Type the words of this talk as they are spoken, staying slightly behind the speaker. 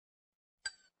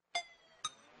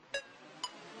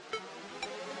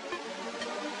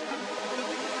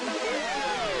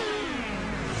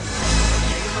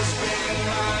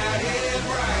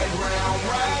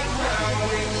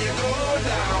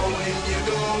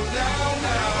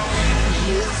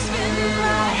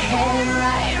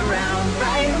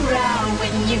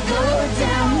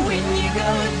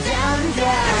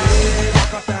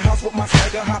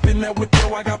that with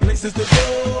you, I got places to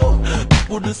go.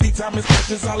 People to see, time is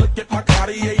precious. I look at my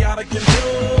Cartier out of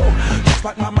control. Just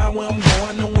like my mind where I'm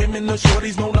going, the women, the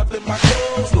shorties know nothing but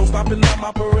clothes. No stopping at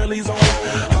my Pirelli's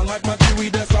on. Unlike my jewelry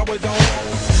that's always on.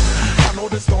 I know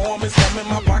the storm is coming,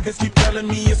 my pockets keep telling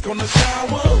me it's gonna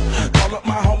shower. Call up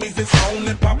my homies, it's on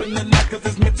and popping the night cause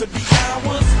it's meant to be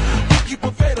ours. We keep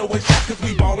a fadeaway shot cause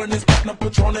we ballin' this platinum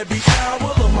Patron every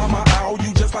hour. Lil' mama, ow,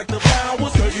 you just like the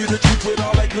flowers. Tell you the truth with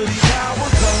all that goody power.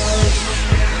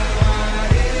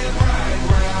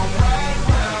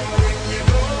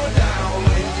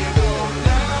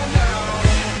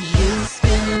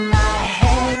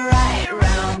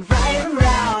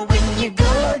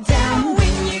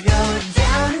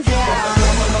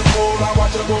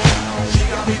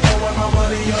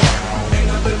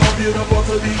 Beautiful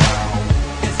to me,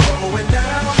 it's going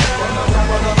down. From the top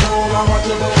of the pole, I watch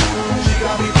her go. She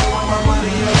got me throwing my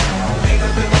money up. Ain't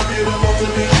nothing more beautiful to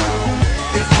me.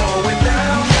 It's going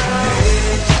down.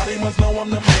 Hey, Charlie must know I'm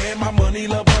the man. My money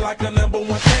lover like a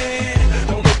 #1 fan.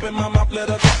 Don't open my mouth, let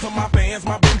her talk to my fans.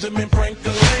 My Benjamin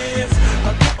Franklin's.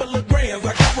 A couple of grands,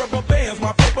 I got rubber bands.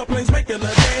 My paper planes making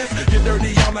a dance. Get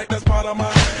dirty all night, that's part of my.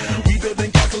 We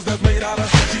building castles that's made out of.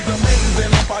 She's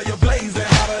amazing, I'm fire blazing,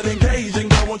 hotter than Cajun.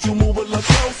 Won't you move a little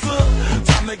closer?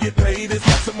 Time to get paid, it's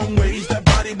maximum wage. That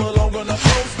body belong on a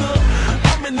poster.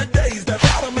 I'm in the days, that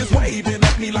bottom is waving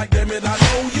at me like, damn it, I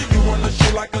know you. You run the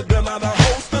show like a gun out of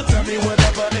holster. Tell me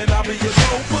whatever and I'll be your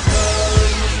chauffeur.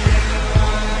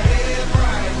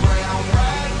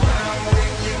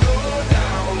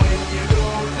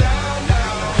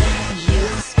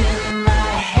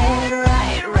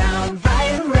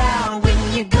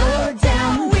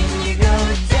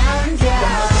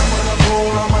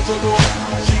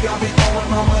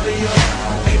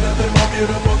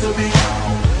 Beautiful to me,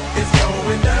 it's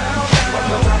going down. From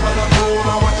the top of the pool,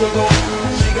 I watch her go.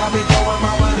 She got me throwing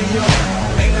my money up.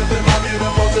 Ain't nothing more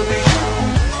beautiful to me.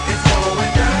 It's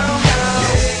going down.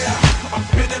 Yeah, I'm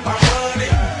spending my money.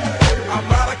 I'm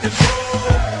out of control.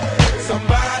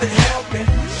 Somebody help me.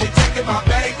 She taking my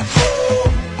bank control.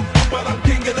 But I'm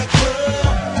king of the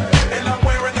club, and I'm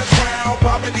wearing a crown.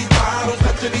 Popping these bottles,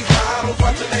 touching these bottles,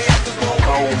 watching they actors go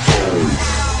home.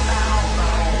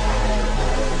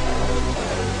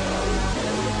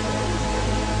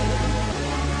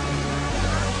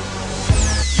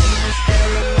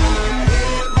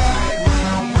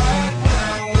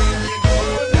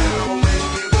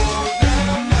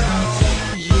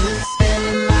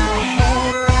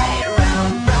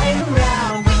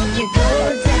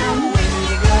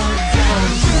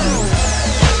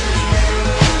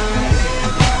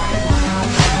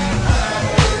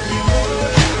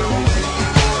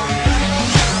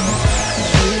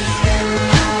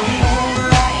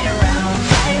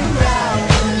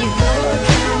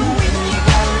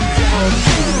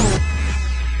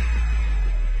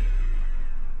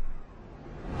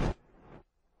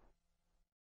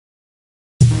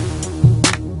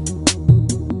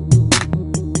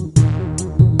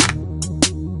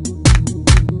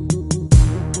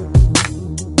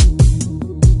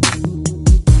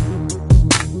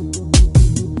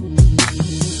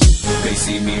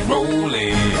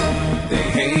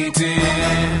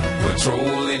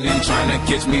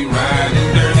 Catch me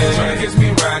riding dirty, tryna catch me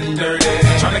riding dirty,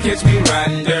 tryna catch me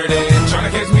riding dirty, tryna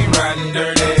catch me riding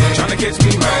dirty, tryna catch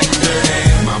me riding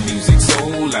dirty. My music's so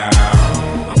loud,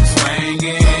 I'm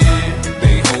swinging.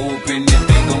 They hoping that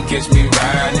they gon' catch me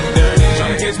riding dirty,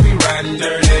 tryna catch me riding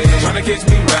dirty, tryna catch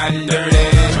me riding dirty,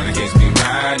 tryna catch me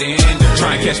riding dirty,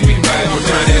 tryna catch me riding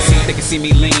dirty. They can see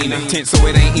me lean, tense so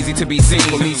it ain't easy to be seen.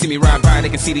 For me, see me ride by, they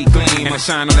can see the gleam. I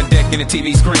shine on the deck in the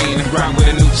TV screen. Ride with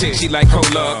a new chick, she like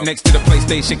cola. Next to the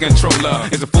PlayStation controller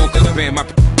is a full color band. My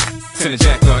send a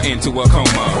jacker into a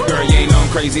coma. Girl, you ain't on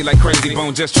crazy like crazy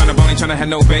bone. Just tryna bone, ain't tryna have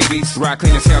no babies. Ride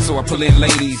clean as hell, so I pull in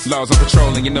ladies. Laws on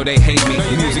patrol, and you know they hate me.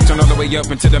 Music turn all the way up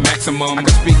into the maximum. I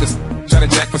got speakers, try to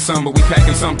jack for some, but we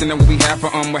packing something that we have for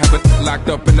we have it locked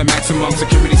up in the maximum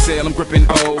security cell. I'm gripping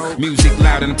O. Music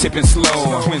loud and I'm tipping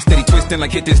slow. Twin steady twisting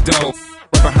like hit this dough.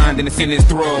 Right behind and it's in his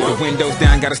throat. The windows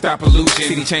down, gotta stop pollution.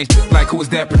 City change like who is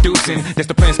that producing? That's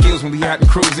the plan skills when we out and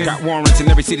cruising. Got warrants in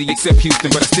every city except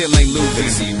Houston, but I still ain't losing. They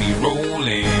see me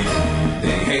rolling,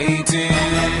 they hating,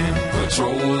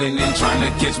 patrolling and trying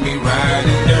to catch me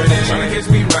riding dirty. Trying to catch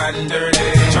me riding dirty.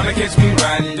 Trying to catch me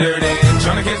riding dirty.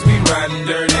 Trying to catch me riding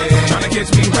dirty. Trying to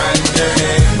catch me riding dirty.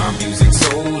 My music's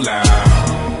so loud,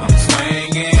 I'm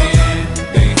swinging.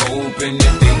 They hoping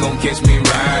that they gon' catch me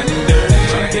riding dirty.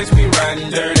 Tryna catch me riding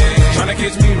dirty. Tryna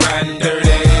catch me riding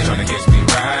dirty. Tryna catch me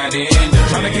riding dirty.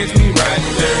 Tryna catch me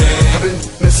riding dirty. I've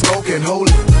been smoking,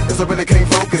 holy, cause I really can't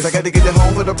focus. I gotta get it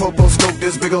home with a popo scope.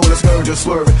 This big old skirt just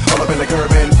swerving. All up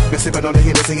Sipping on the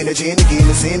Hennessy and the gin again,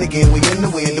 the sin again. We in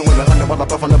the wind, doing 100 while I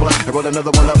puff on the blunt. I roll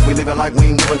another one up, we living like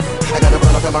we ain't giving. I got a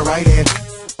blunt up in my right hand,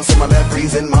 so my left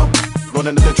freezing my.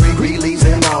 Rolling up the tree, green leaves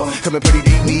and all. Coming pretty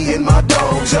deep, me and my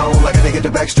dog, Joe. Like a nigga in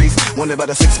the back streets. Wondering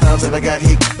about the 6 pounds that I got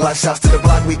heat. Lot shots to the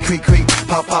block, we creak,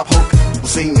 pop, hook.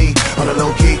 See me on the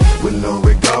low key. With no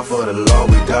regard for the law,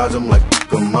 we dodge them like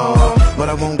them all. But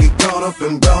I won't get caught up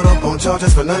and brought up on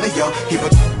charges for none of y'all. Keep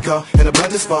a car in a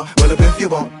blender spot. Well, up if you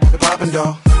want, the poppin'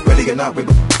 dog. Ready or not, we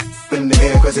in the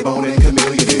air, crazy bone and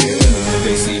chameleon.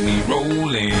 They see me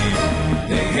rolling,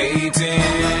 they hating.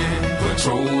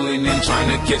 Patrolling and trying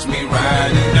to catch me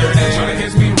riding dirty. Trying to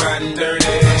catch me riding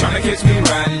dirty. Trying to catch me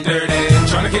riding dirty.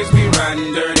 Trying to catch me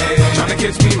riding dirty. Trying to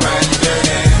catch me riding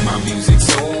dirty. My music's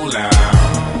so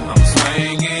loud, I'm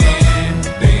swinging.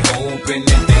 They hoping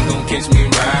that they gon' catch me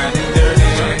riding dirty.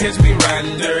 Trying to catch me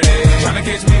riding dirty. Trying to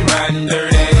catch me riding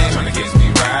dirty. Trying to catch me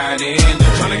riding dirty.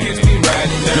 Trying to catch me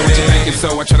riding dirty. Know what you thinking,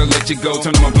 so I try to let you go.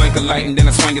 Turn on my blinker light and then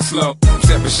I swing it slow.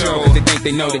 Except for show, they think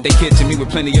they know that they catching me with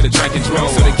plenty of the drink and draw.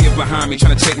 So they get behind me,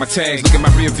 trying to check my tags. Look at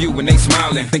my rear view when they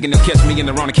smiling, thinking they'll catch me in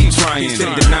the wrong and keep trying.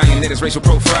 Steady denying that it's racial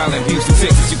profiling. Houston,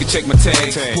 Texas, you can check my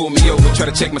tags. Pull me over, try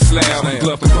to check my slab.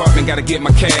 Glove compartment, gotta get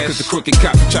my cash. Cause the crooked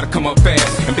cops try to come up fast.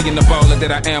 And being the baller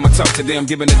that I am, I talk to them,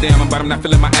 giving a damn about them not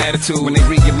feeling my attitude. When they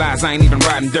realize I ain't even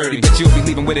riding dirty, but you'll be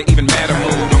leaving with it even madder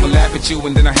mood. I'ma laugh at you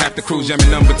and then I have to cruise.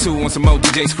 Jamming number 2 on some more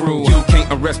DJ screw. You can't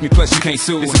arrest me, plus you can't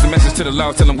sue. This is a message to the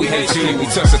law, tell them we hate you. We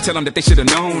touch, so tell them that they should've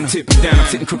known. Tip me down, I'm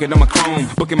sitting crooked on my chrome.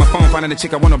 Booking my phone, finding a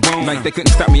chick I wanna bone. Like they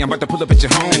couldn't stop me, I'm about to pull up at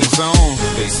your home. In the zone,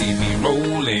 they see me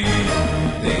rolling,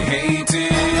 they hating.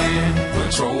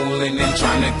 Patrolling and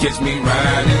trying to catch me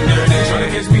riding dirty. Trying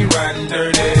to catch me riding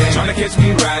dirty. Trying to catch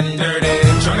me riding dirty.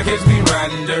 Trying to catch me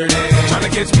riding dirty. Trying to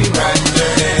catch me riding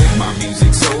dirty. My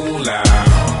music's so loud,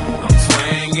 I'm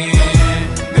swinging.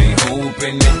 They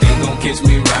hoping that they gon' catch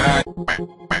me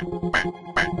riding.